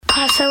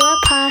Paso a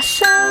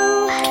Paso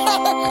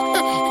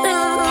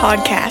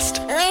podcast.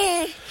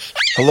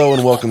 Hello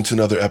and welcome to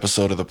another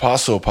episode of the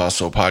Paso a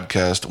Paso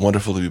podcast.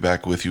 Wonderful to be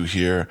back with you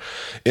here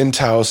in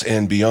Taos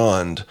and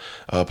beyond.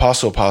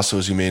 Paso a Paso,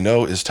 as you may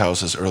know, is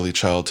Taos's early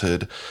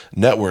childhood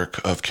network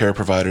of care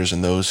providers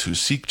and those who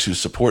seek to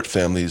support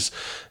families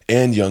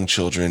and young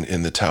children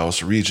in the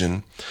Taos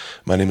region.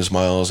 My name is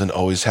Miles and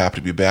always happy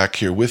to be back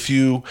here with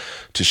you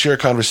to share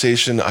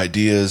conversation,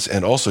 ideas,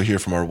 and also hear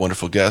from our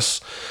wonderful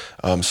guests.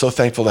 I'm so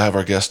thankful to have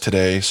our guest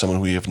today, someone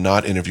we have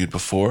not interviewed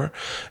before,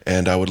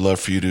 and I would love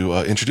for you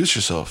to introduce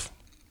yourself.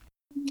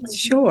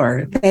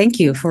 Sure. Thank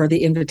you for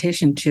the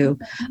invitation to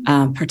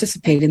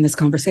participate in this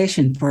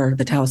conversation for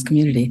the Taos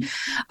community.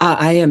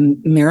 I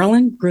am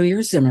Marilyn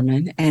Gruyer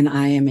Zimmerman, and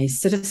I am a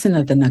citizen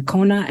of the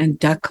Nakona and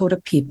Dakota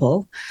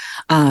people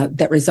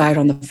that reside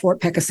on the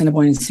Fort Peck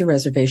Assiniboine Sioux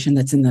Reservation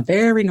that's in the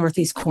very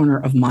northeast corner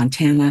of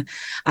Montana.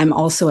 I'm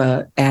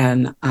also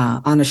an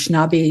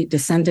Anishinaabe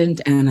descendant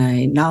and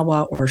a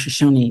Nawa or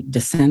Shoshone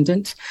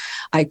descendant.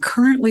 I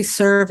currently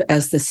serve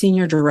as the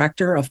Senior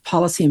Director of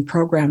Policy and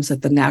Programs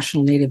at the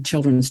National Native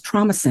Children's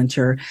Trauma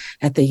Center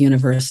at the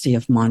University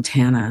of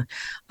Montana.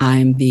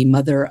 I'm the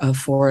mother of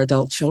 4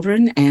 adult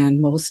children,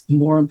 and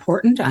more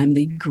important, I'm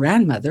the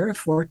grandmother of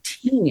 4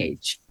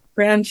 teenage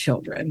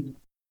grandchildren.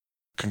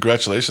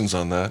 Congratulations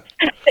on that.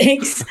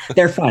 Thanks.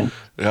 They're fun.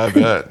 Yeah, I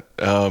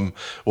bet.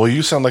 Well,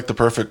 you sound like the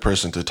perfect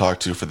person to talk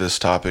to for this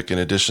topic, in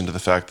addition to the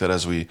fact that,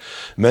 as we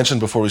mentioned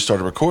before we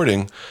started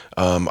recording,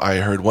 I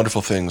heard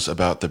wonderful things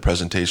about the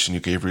presentation you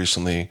gave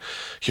recently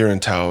here in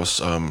Taos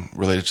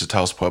related to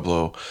Taos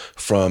Pueblo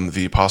from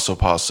the Paso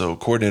Paso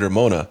coordinator,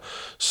 Mona.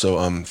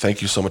 So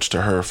thank you so much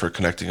to her for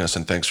connecting us,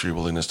 and thanks for your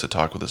willingness to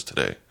talk with us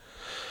today.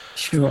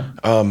 Sure.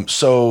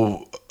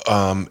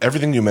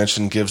 Everything you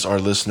mentioned gives our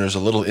listeners a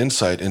little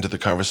insight into the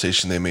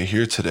conversation they may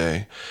hear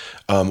today.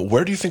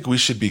 Where do you think we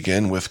should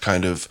begin with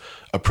kind of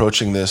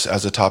approaching this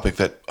as a topic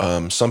that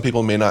some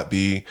people may not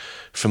be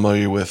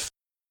familiar with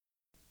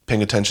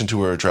paying attention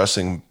to or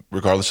addressing,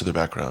 regardless of their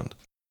background?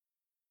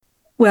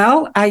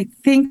 Well, I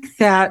think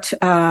that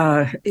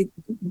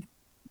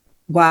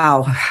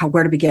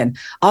where to begin?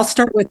 I'll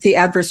start with the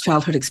Adverse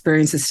Childhood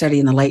Experiences study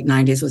in the late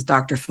 90s with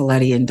Dr.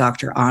 Folletti and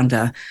Dr.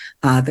 Anda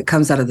that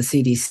comes out of the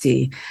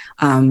CDC.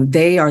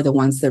 They are the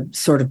ones that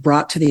sort of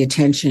brought to the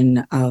attention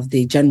of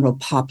the general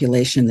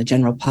population, the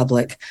general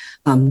public,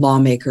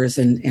 lawmakers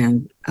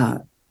and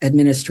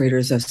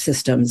administrators of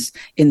systems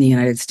in the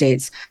United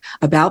States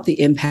about the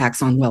impacts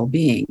on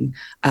well-being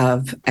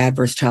of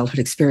adverse childhood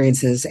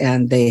experiences.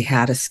 And they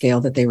had a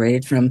scale that they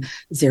rated from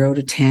 0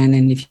 to 10.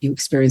 And if you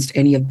experienced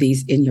any of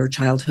these in your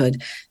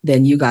childhood,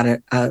 then you got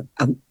a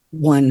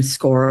 1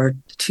 score,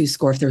 2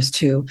 score if there's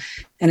 2.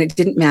 And it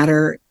didn't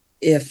matter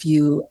if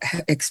you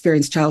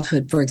experienced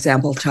childhood, for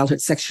example,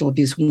 childhood sexual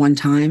abuse one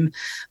time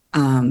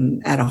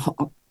at a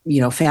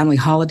family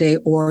holiday,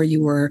 or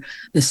you were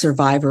the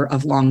survivor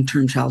of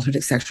long-term childhood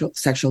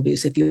sexual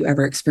abuse. If you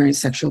ever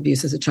experienced sexual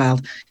abuse as a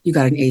child, you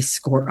got an ACE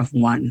score of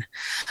 1.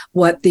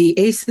 What the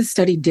ACEs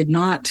study did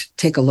not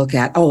take a look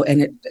at,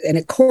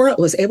 it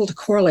was able to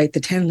correlate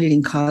the 10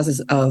 leading causes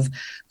of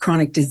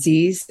chronic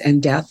disease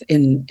and death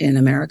in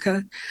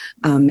America.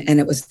 And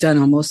it was done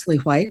on mostly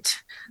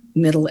white,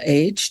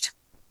 middle-aged,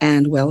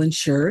 and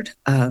well-insured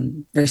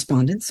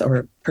respondents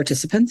or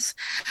participants.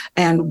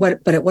 And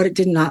what it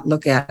did not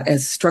look at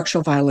as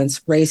structural violence,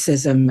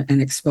 racism, and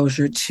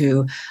exposure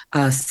to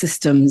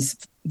systems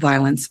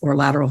violence or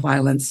lateral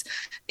violence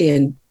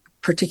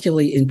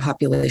particularly in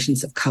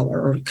populations of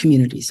color or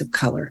communities of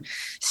color.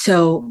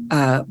 So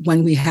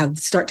when we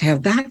start to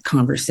have that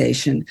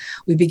conversation,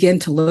 we begin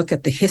to look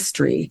at the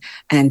history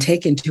and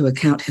take into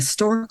account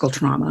historical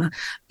trauma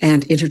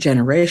and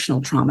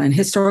intergenerational trauma. And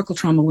historical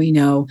trauma, we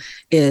know,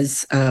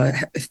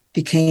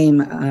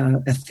 became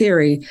a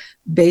theory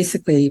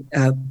basically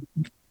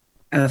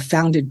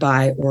founded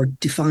by or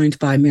defined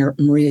by Dr.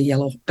 Maria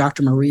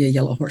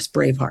Yellowhorse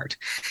Braveheart,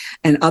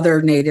 and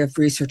other Native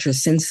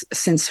researchers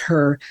since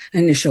her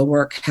initial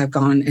work have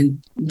gone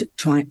and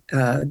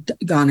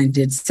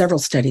did several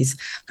studies,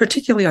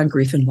 particularly on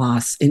grief and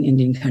loss in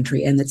Indian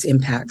country and its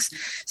impacts.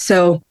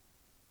 So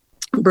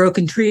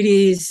broken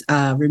treaties,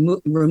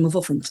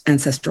 removal from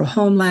ancestral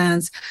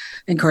homelands,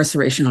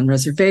 incarceration on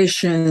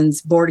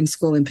reservations, boarding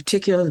school in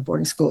particular, the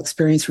boarding school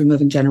experience,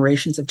 removing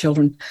generations of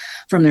children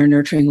from their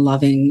nurturing,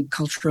 loving,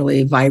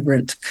 culturally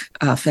vibrant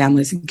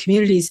families and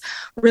communities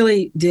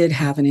really did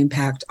have an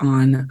impact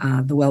on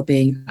the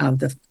well-being of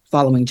the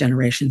following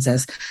generations,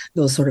 as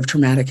those sort of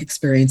traumatic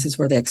experiences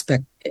where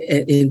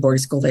in boarding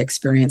school, they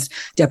experienced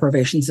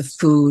deprivations of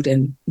food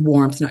and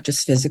warmth, not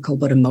just physical,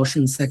 but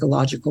emotional,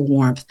 psychological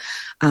warmth,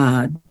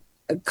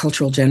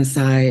 cultural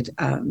genocide,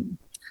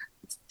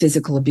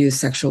 physical abuse,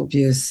 sexual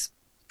abuse,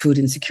 food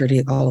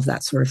insecurity, all of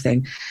that sort of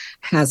thing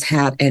has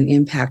had an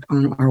impact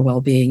on our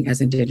well-being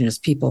as Indigenous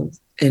people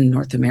in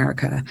North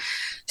America.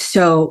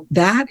 So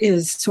that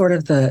is sort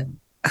of the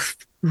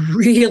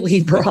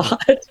really broad.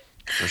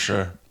 For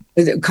sure.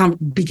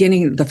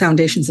 Beginning the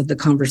foundations of the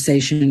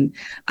conversation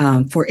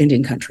for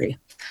Indian country.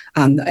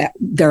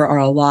 There are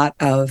a lot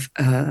of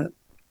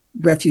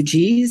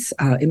refugees,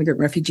 immigrant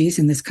refugees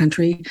in this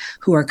country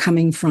who are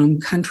coming from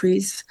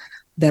countries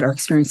that are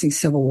experiencing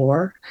civil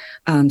war.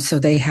 So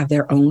they have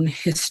their own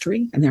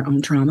history and their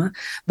own trauma.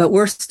 But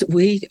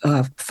we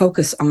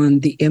focus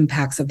on the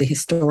impacts of the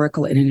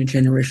historical and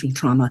intergenerational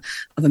trauma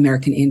of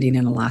American Indian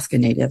and Alaska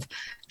Native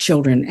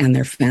children and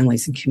their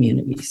families and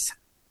communities.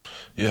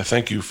 Yeah,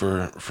 thank you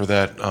for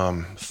that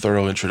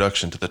thorough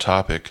introduction to the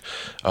topic.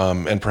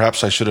 And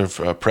perhaps I should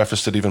have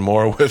prefaced it even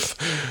more with,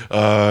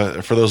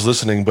 for those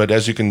listening, but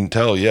as you can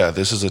tell, yeah,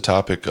 this is a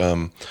topic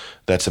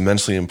that's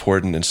immensely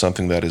important and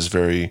something that is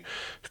very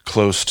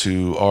close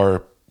to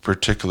our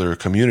particular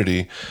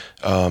community,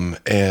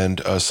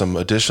 and some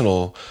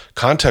additional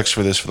context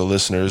for this for the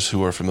listeners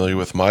who are familiar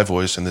with my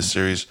voice in this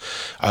series.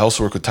 I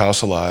also work with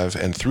Taos Alive,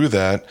 and through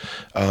that,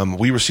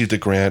 we received a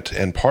grant,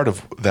 and part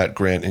of that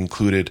grant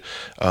included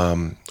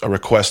a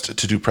request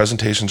to do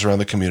presentations around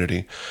the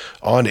community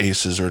on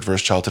ACEs, or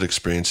adverse childhood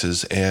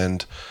experiences,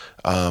 and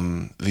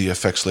the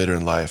effects later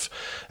in life.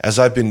 As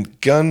I've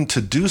begun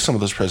to do some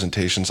of those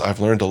presentations, I've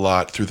learned a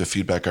lot through the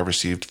feedback I've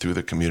received through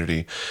the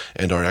community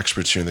and our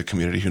experts here in the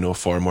community who know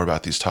far more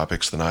about these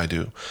topics than I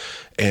do.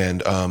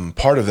 And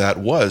part of that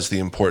was the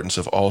importance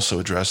of also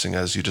addressing,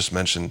 as you just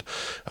mentioned,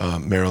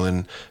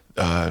 Marilyn,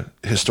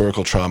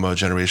 historical trauma,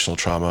 generational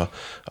trauma.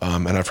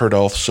 And I've heard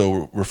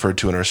also referred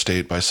to in our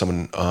state by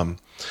someone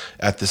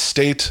at the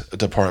State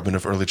Department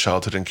of Early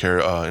Childhood and Care,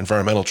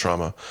 environmental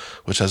trauma,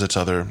 which has its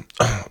other,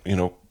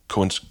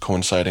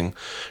 coinciding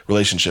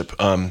relationship.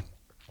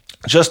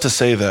 Just to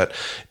say that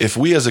if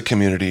we as a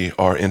community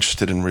are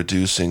interested in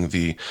reducing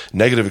the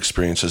negative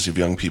experiences of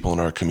young people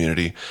in our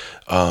community,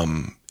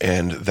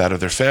 and that of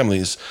their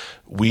families,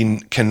 we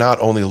can not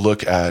only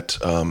look at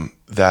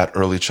that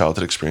early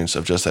childhood experience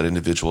of just that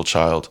individual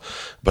child,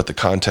 but the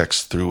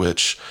context through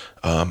which,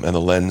 and the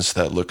lens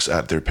that looks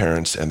at their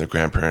parents' and their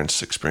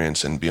grandparents'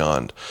 experience and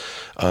beyond,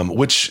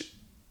 which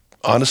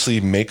honestly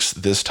makes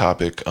this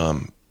topic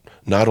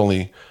not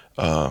only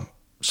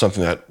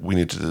something that we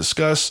need to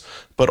discuss,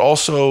 but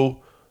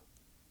also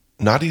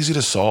not easy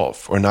to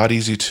solve or not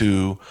easy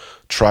to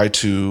try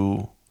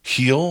to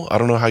heal. I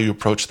don't know how you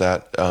approach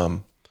that.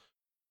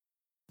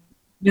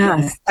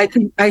 Yes, I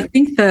think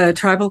the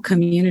tribal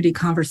community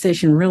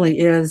conversation really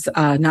is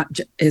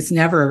is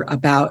never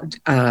about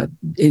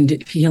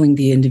healing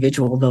the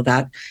individual, though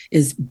that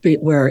is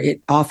where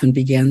it often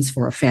begins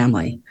for a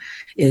family.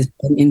 Is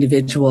an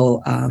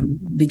individual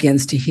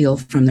begins to heal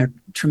from their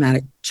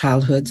traumatic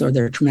childhoods or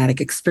their traumatic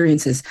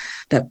experiences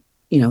that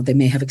they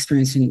may have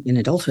experienced in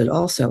adulthood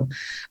also.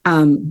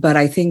 But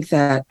I think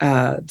that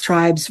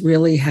tribes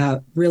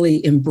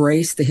really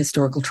embraced the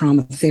historical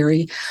trauma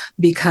theory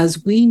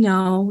because we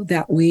know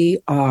that we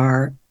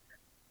are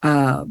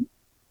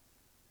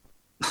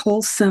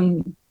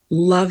wholesome,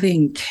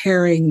 loving,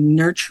 caring,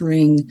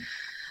 nurturing,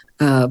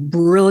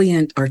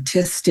 brilliant,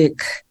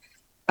 artistic,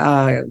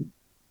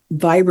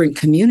 vibrant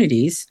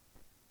communities.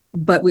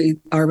 But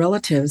our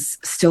relatives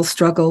still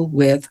struggle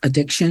with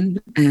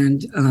addiction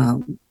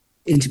and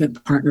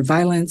intimate partner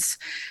violence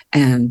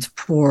and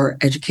poor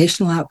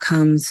educational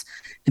outcomes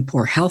and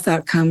poor health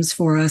outcomes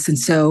for us. And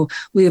so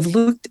we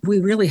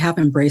really have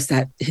embraced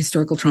that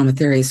historical trauma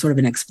theory as sort of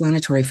an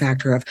explanatory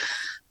factor of,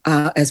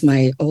 as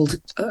my old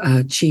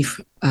chief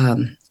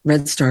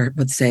Red Star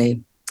would say,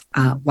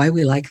 why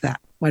we like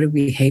that. Why do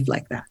we behave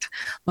like that?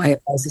 Why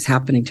is this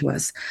happening to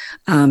us?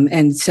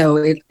 And so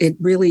it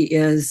really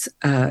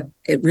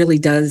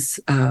does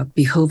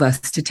behoove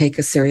us to take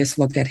a serious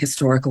look at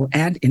historical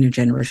and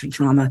intergenerational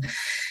trauma.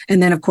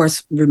 And then, of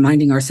course,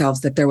 reminding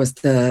ourselves that there was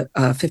the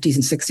 50s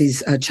and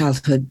 60s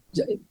childhood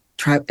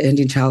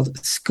Indian child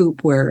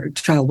scoop where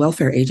child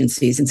welfare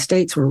agencies and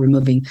states were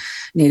removing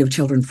Native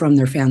children from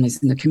their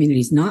families and their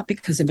communities, not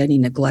because of any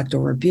neglect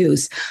or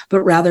abuse,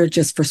 but rather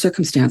just for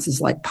circumstances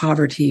like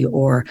poverty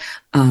or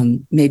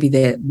maybe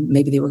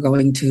they were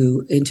going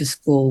into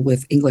school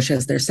with English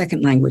as their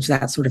second language,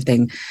 that sort of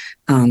thing.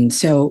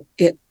 So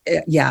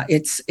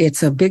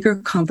it's a bigger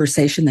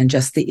conversation than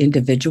just the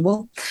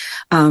individual,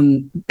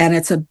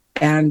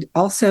 and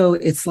also,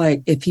 it's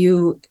like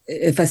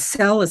if a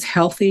cell is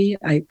healthy,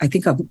 I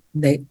think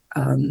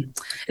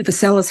if a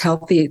cell is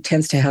healthy, it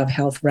tends to have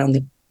health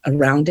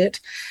around it,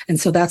 and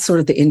so that's sort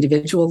of the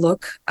individual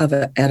look of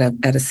at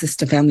a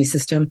system, family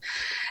system.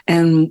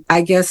 And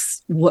I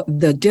guess what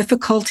the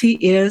difficulty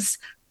is,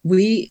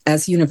 we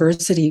as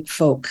university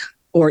folk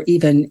or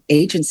even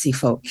agency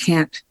folk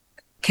can't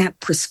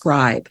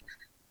prescribe.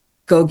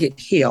 Go get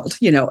healed,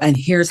 and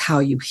here's how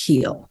you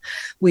heal.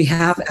 We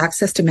have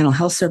access to mental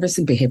health services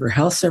and behavioral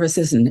health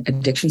services and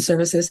addiction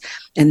services,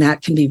 and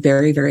that can be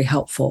very, very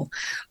helpful.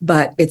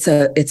 But it's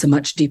a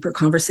much deeper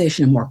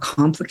conversation, a more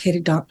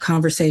complicated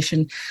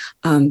conversation.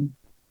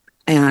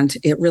 And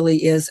it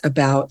really is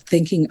about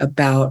thinking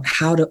about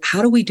how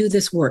do we do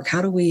this work?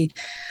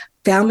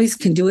 Families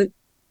can do it,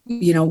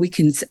 we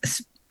can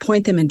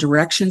point them in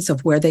directions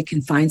of where they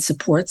can find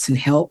supports and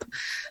help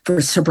for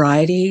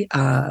sobriety,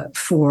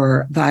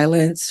 for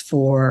violence,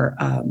 for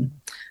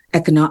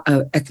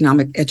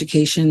economic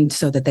education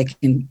so that they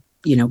can,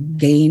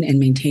 gain and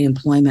maintain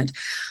employment.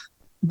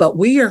 But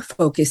we are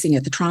focusing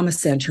at the Trauma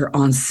Center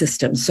on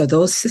systems. So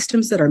those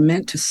systems that are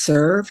meant to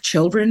serve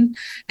children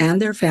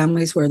and their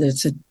families, whether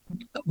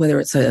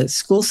it's a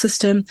school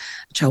system,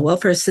 a child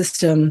welfare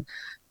system,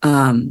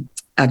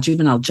 a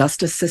juvenile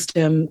justice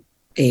system,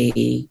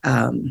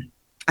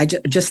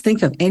 just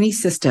think of any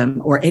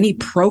system or any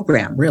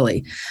program,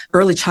 really,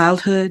 early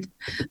childhood,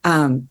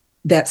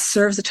 that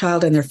serves a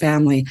child and their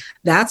family.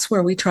 That's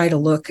where we try to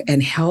look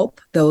and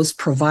help those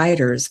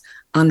providers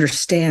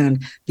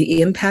understand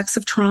the impacts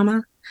of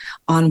trauma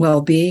on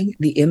well-being,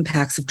 the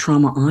impacts of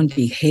trauma on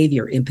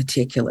behavior in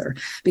particular,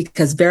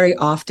 because very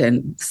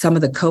often some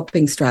of the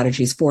coping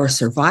strategies for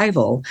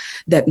survival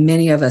that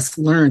many of us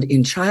learned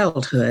in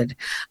childhood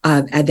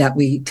and that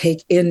we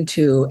take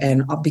into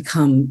and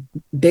become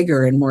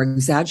bigger and more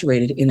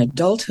exaggerated in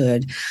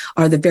adulthood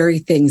are the very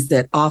things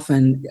that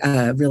often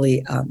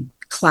really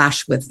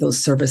clash with those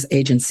service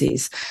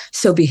agencies.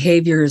 So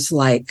behaviors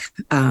like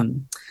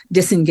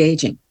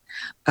disengaging.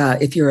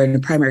 If you're in a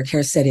primary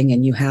care setting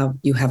and you have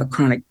a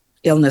chronic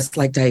illness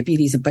like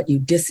diabetes, but you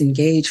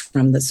disengage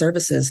from the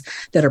services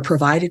that are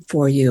provided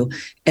for you,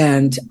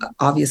 and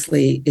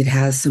obviously it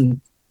has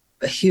some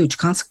huge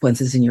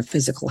consequences in your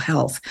physical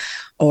health.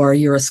 Or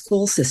you're a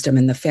school system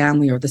and the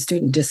family or the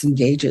student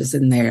disengages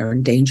and they're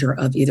in danger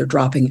of either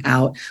dropping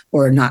out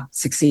or not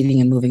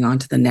succeeding and moving on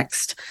to the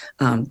next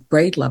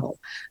grade level.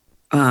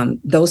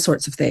 Those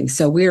sorts of things.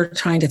 So we're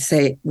trying to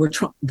say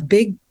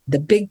the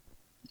big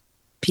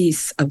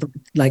piece of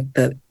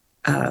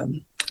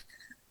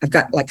I've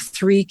got like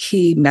 3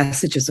 key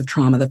messages of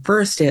trauma. The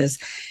first is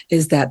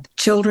that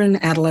children,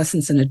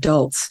 adolescents, and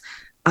adults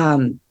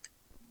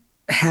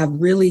have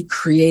really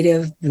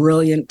creative,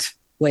 brilliant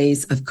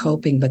ways of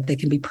coping, but they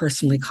can be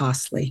personally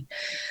costly.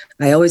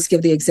 I always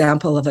give the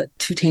example of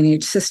 2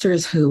 teenage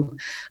sisters who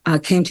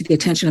came to the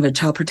attention of a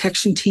child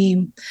protection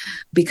team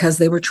because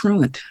they were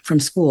truant from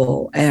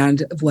school.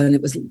 And when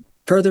it was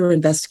further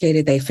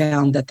investigated, they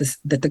found that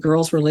the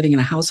girls were living in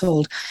a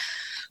household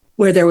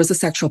where there was a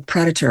sexual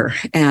predator,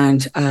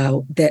 and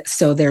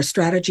so their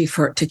strategy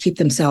to keep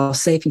themselves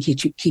safe and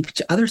keep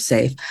each other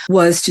safe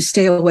was to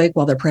stay awake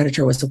while their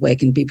predator was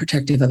awake and be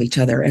protective of each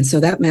other. And so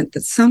that meant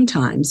that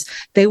sometimes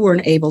they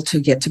weren't able to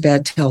get to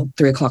bed till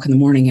 3 o'clock in the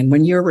morning. And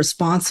when you're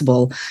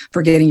responsible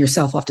for getting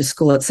yourself off to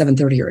school at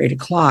 7:30 or 8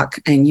 o'clock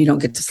and you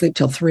don't get to sleep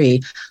till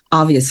 3,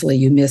 obviously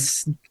you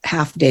miss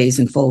half days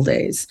and full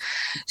days.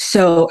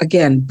 So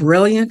again,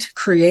 brilliant,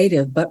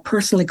 creative, but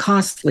personally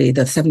costly.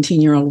 The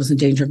 17-year-old was in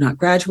danger of not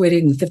graduating.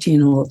 And the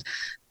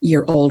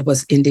 15-year-old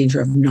was in danger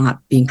of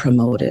not being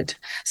promoted.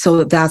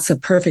 So that's a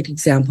perfect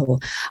example.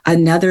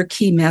 Another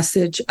key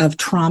message of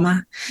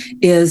trauma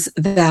is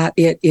that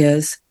it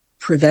is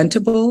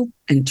preventable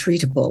and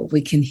treatable.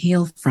 We can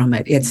heal from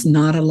it. It's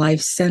not a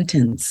life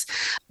sentence.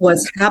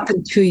 What's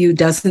happened to you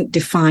doesn't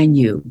define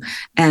you,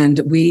 and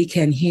we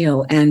can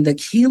heal. And the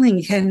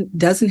healing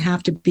doesn't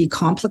have to be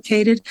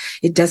complicated.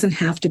 It doesn't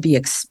have to be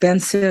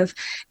expensive.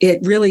 It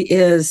really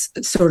is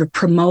sort of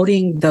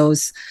promoting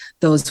those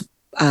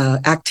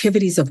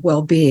activities of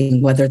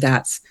well-being, whether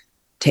that's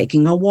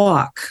taking a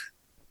walk,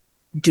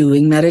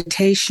 doing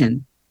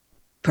meditation,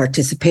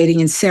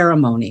 participating in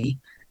ceremony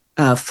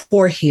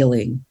for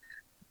healing,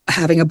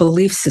 having a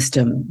belief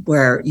system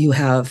where you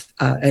have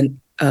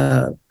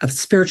a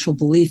spiritual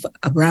belief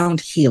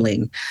around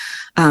healing,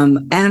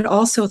 and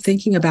also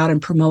thinking about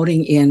and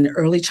promoting in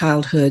early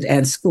childhood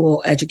and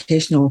school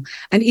educational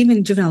and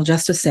even juvenile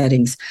justice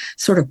settings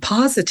sort of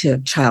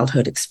positive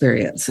childhood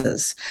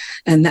experiences.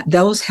 And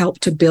those help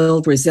to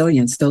build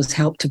resilience. Those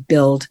help to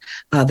build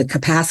the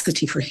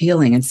capacity for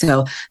healing. And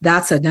so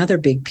that's another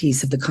big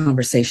piece of the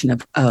conversation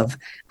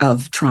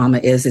of trauma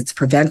is it's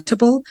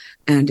preventable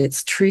and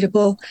it's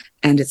treatable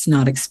and it's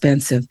not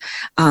expensive.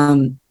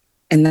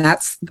 And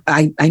that's,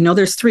 I know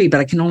there's 3,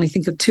 but I can only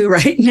think of 2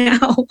 right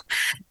now.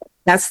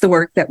 That's the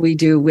work that we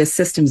do with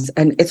systems.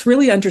 And it's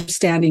really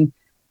understanding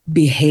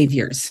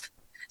behaviors.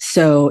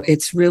 So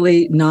it's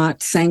really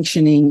not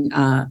sanctioning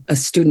a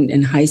student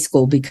in high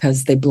school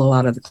because they blow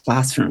out of the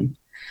classroom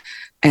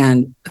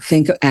and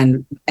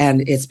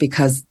it's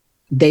because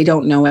they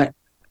don't know it.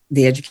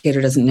 The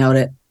educator doesn't know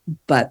it,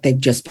 but they've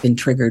just been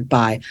triggered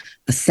by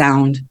a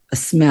sound, a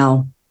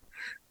smell,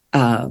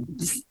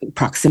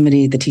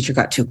 proximity. The teacher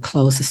got too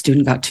close, the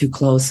student got too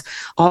close,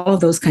 all of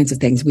those kinds of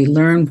things. We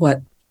learn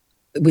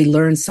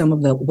some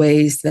of the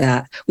ways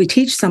that we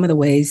teach some of the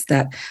ways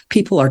that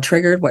people are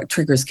triggered, what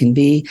triggers can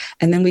be.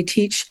 And then we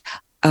teach,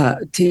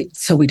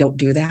 so we don't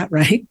do that,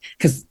 right?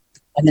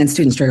 And then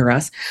students trigger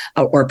us,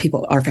 or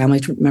our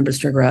family members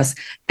trigger us,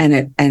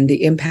 and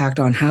the impact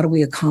on how do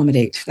we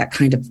accommodate that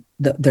kind of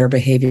their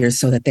behaviors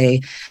so that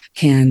they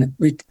can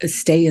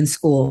stay in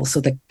school,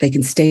 so that they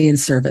can stay in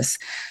service,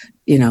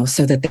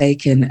 so that they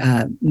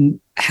can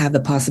have the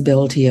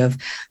possibility of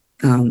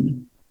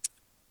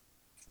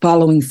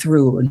following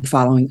through and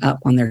following up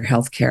on their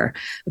health care.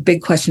 A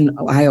big question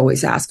I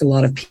always ask a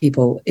lot of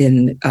people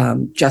in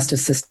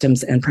justice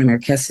systems and primary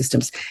care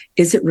systems,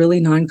 is it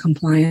really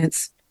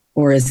non-compliance,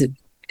 or is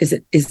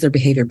is their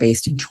behavior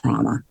based in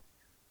trauma?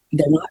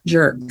 They're not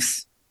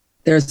jerks.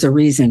 There's a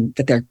reason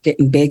that they're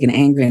getting big and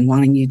angry and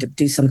wanting you to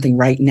do something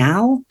right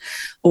now,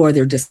 or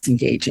they're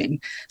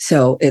disengaging.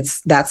 So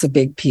that's a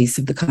big piece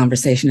of the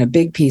conversation, a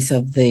big piece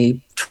of the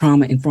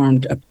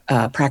trauma-informed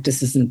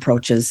practices and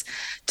approaches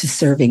to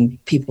serving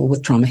people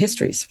with trauma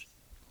histories.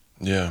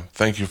 Yeah,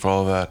 thank you for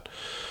all of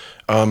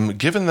that.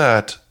 Given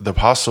that the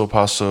Paso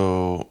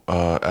Paso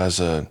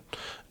as a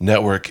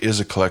network is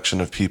a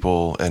collection of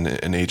people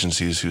and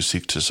agencies who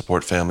seek to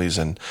support families,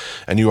 and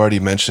you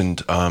already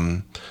mentioned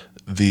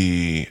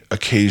the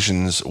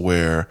occasions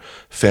where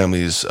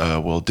families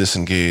will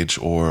disengage,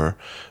 or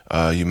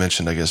you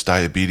mentioned, I guess,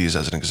 diabetes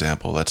as an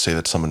example. Let's say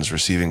that someone is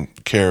receiving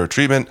care or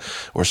treatment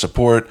or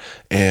support,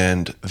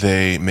 and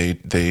they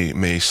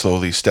may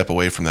slowly step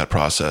away from that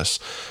process.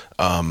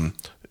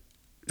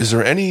 Is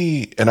there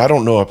any, and I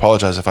don't know, I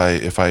apologize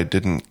if I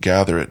didn't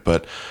gather it,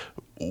 but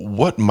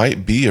what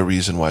might be a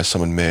reason why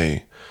someone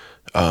may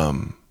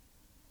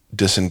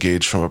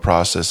disengage from a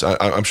process?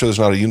 I'm sure there's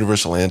not a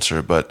universal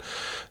answer, but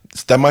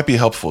that might be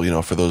helpful,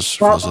 for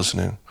those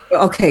listening.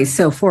 Okay,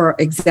 so for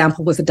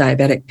example, with a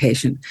diabetic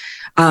patient,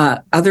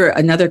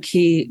 another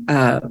key,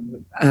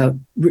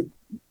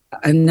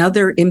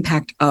 another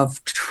impact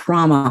of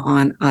trauma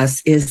on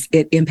us is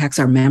it impacts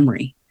our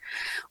memory.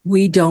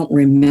 We don't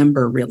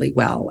remember really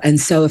well. And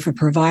so if a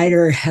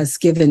provider has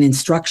given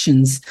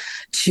instructions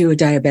to a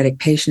diabetic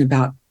patient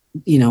about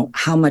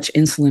how much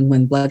insulin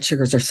when blood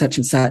sugars are such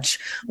and such,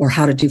 or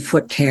how to do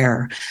foot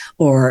care,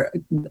 or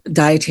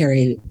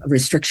dietary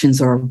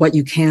restrictions, or what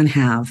you can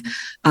have.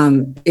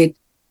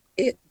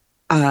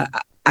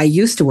 I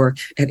used to work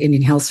at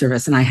Indian Health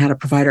Service, and I had a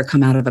provider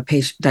come out of a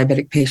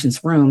diabetic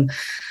patient's room,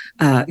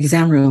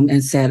 exam room,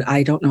 and said,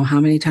 "I don't know how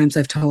many times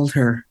I've told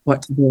her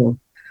what to do.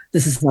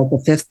 This is like the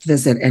 5th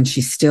visit, and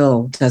she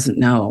still doesn't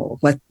know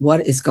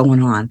what is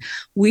going on."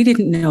 We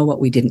didn't know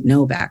what we didn't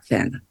know back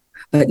then.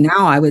 But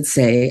now I would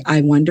say,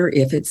 I wonder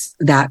if it's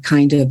that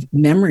kind of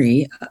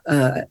memory,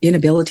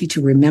 inability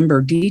to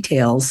remember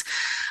details,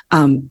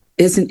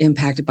 isn't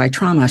impacted by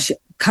trauma.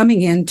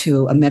 Coming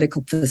into a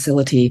medical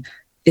facility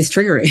is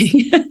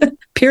triggering,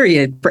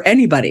 period, for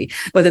anybody,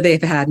 whether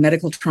they've had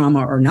medical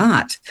trauma or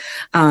not.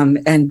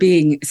 And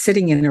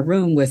sitting in a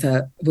room with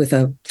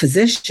a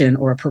physician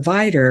or a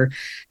provider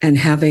and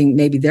having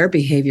maybe their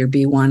behavior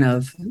be one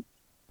of,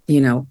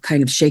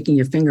 kind of shaking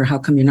your finger, how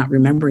come you're not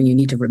remembering? You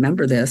need to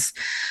remember this.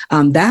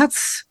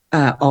 That's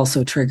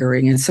also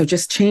triggering. And so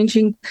just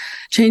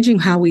changing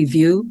how we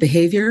view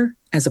behavior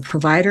as a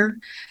provider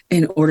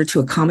in order to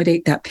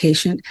accommodate that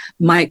patient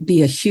might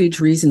be a huge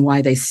reason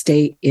why they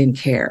stay in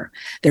care.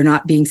 They're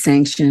not being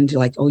sanctioned,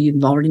 like, oh,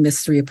 you've already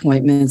missed 3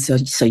 appointments,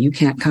 so you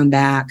can't come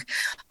back.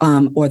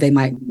 Or they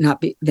might,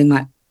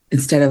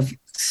 instead of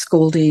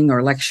scolding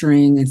or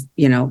lecturing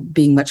and,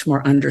 being much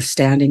more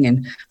understanding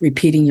and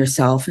repeating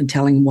yourself and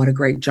telling them what a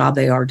great job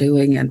they are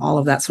doing and all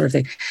of that sort of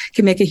thing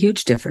can make a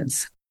huge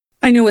difference.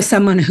 I know as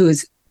someone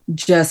who's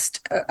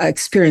just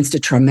experienced a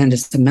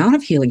tremendous amount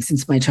of healing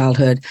since my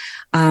childhood,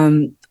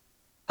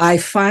 I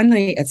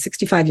finally, at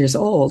 65 years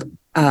old,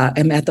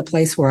 am at the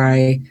place where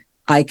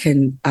I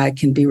can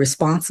be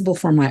responsible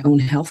for my own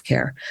health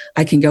care.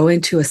 I can go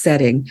into a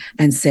setting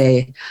and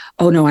say,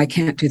 oh, no, I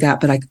can't do that,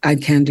 but I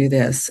can do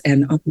this.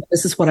 And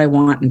this is what I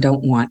want and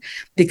don't want.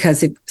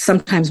 Because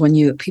sometimes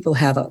when people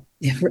have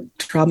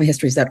trauma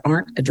histories that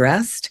aren't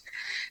addressed,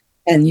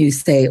 and you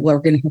say, well,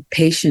 we're going to have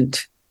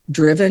patient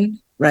driven,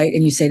 right?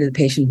 And you say to the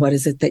patient, what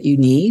is it that you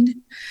need?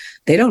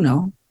 They don't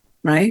know,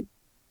 right?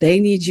 They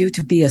need you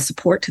to be a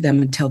support to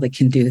them until they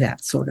can do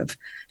that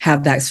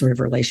have that sort of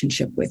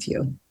relationship with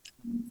you.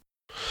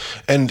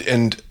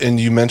 And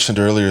you mentioned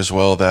earlier as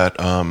well that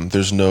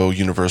there's no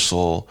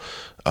universal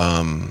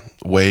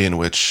way in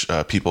which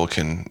people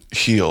can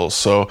heal.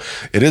 So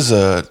it is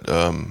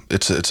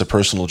it's a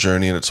personal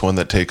journey, and it's one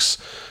that takes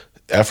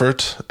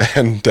effort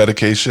and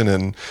dedication,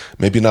 and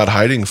maybe not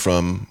hiding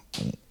from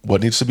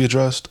what needs to be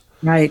addressed.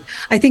 Right.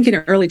 I think in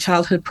early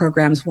childhood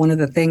programs, one of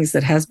the things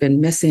that has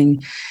been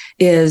missing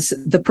is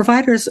the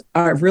providers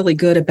are really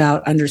good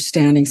about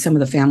understanding some of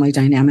the family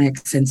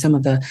dynamics and some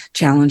of the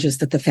challenges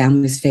that the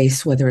families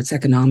face, whether it's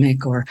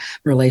economic or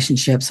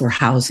relationships or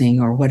housing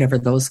or whatever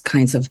those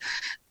kinds of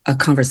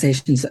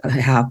conversations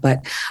have.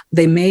 But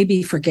they may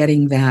be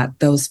forgetting that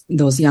those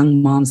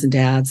young moms and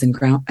dads and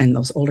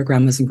those older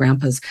grandmas and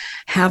grandpas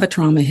have a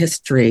trauma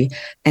history,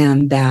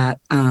 and that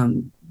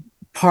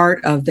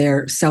part of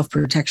their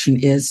self-protection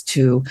is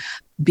to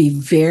be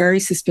very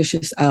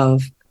suspicious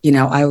of,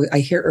 I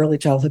hear early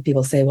childhood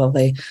people say, well,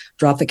 they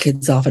drop the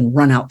kids off and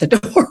run out the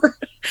door.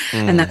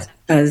 And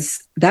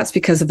that's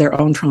because of their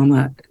own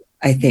trauma.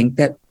 I think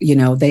that,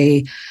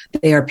 they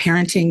are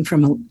parenting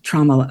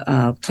from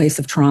a place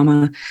of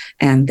trauma,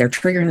 and they're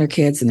triggering their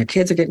kids, and their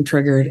kids are getting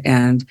triggered.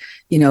 And,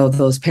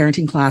 those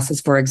parenting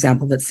classes, for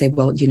example, that say,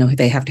 well,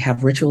 they have to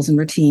have rituals and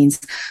routines.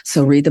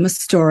 So read them a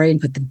story and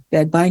put them to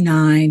bed by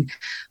 9.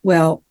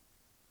 Well,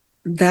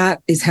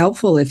 that is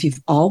helpful if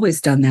you've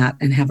always done that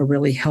and have a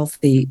really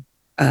healthy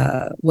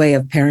way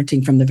of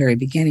parenting from the very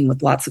beginning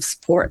with lots of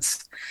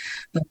supports.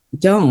 But if you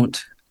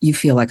don't, you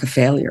feel like a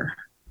failure.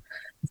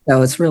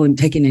 So it's really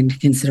taking into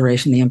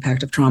consideration the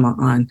impact of trauma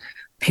on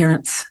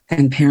parents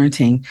and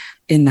parenting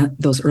in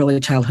those early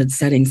childhood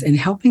settings, and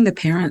helping the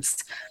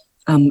parents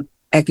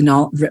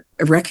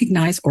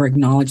recognize or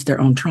acknowledge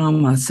their own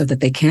trauma so that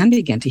they can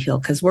begin to heal.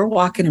 Because we're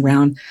walking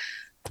around,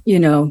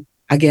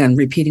 again,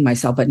 repeating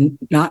myself, but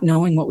not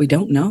knowing what we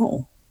don't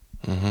know.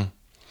 Mm-hmm.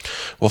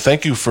 Well,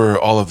 thank you for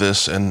all of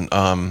this. And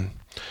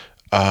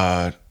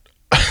I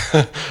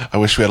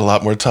wish we had a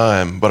lot more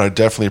time, but I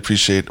definitely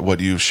appreciate what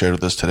you've shared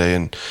with us today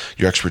and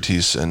your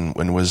expertise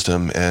and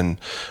wisdom. And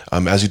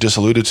as you just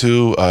alluded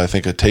to, I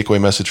think a takeaway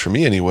message for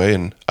me anyway,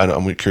 and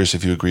I'm curious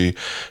if you agree,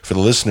 for the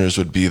listeners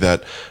would be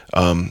that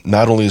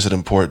not only is it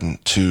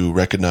important to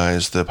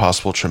recognize the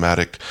possible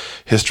traumatic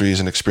histories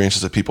and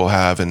experiences that people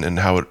have and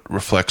how it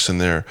reflects in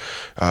their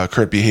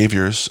current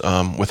behaviors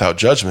without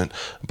judgment,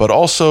 but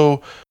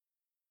also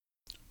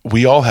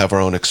we all have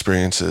our own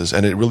experiences,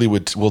 and it really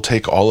will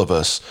take all of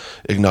us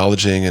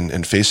acknowledging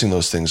and facing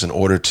those things in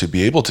order to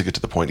be able to get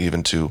to the point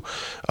even to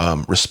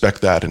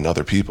respect that in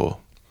other people.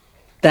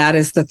 That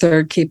is the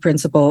third key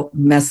principle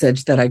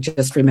message that I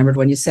just remembered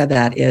when you said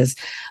that, is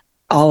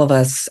all of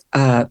us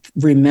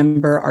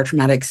remember our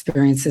traumatic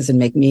experiences and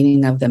make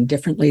meaning of them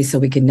differently, so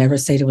we can never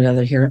say to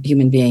another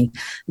human being,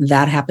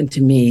 that happened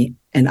to me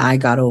and I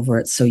got over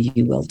it, so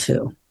you will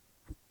too.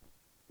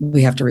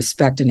 We have to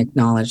respect and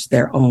acknowledge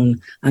their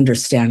own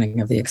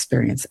understanding of the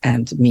experience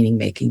and meaning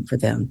making for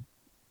them.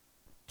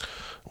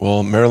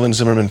 Well, Marilyn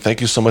Zimmerman, thank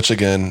you so much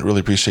again. Really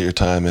appreciate your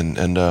time.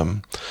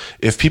 And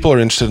if people are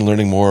interested in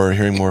learning more or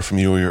hearing more from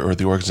you or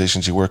the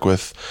organizations you work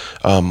with,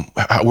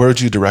 where would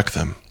you direct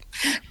them?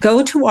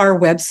 Go to our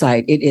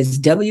website. It is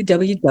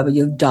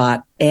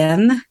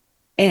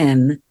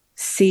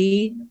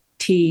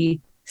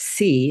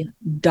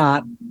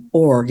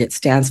www.nnctc.org. It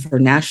stands for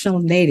National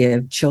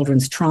Native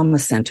Children's Trauma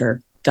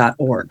Center.org.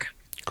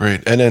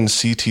 Great.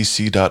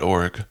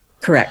 nnctc.org.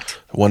 Correct.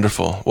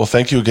 Wonderful. Well,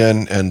 thank you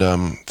again. And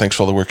thanks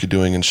for all the work you're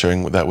doing and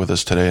sharing that with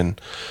us today.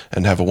 And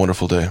have a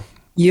wonderful day.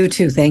 You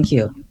too. Thank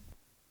you.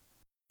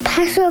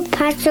 Paso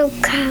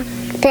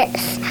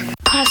Campus.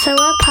 Paso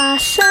a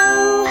Paso.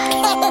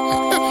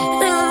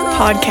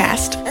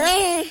 Podcast.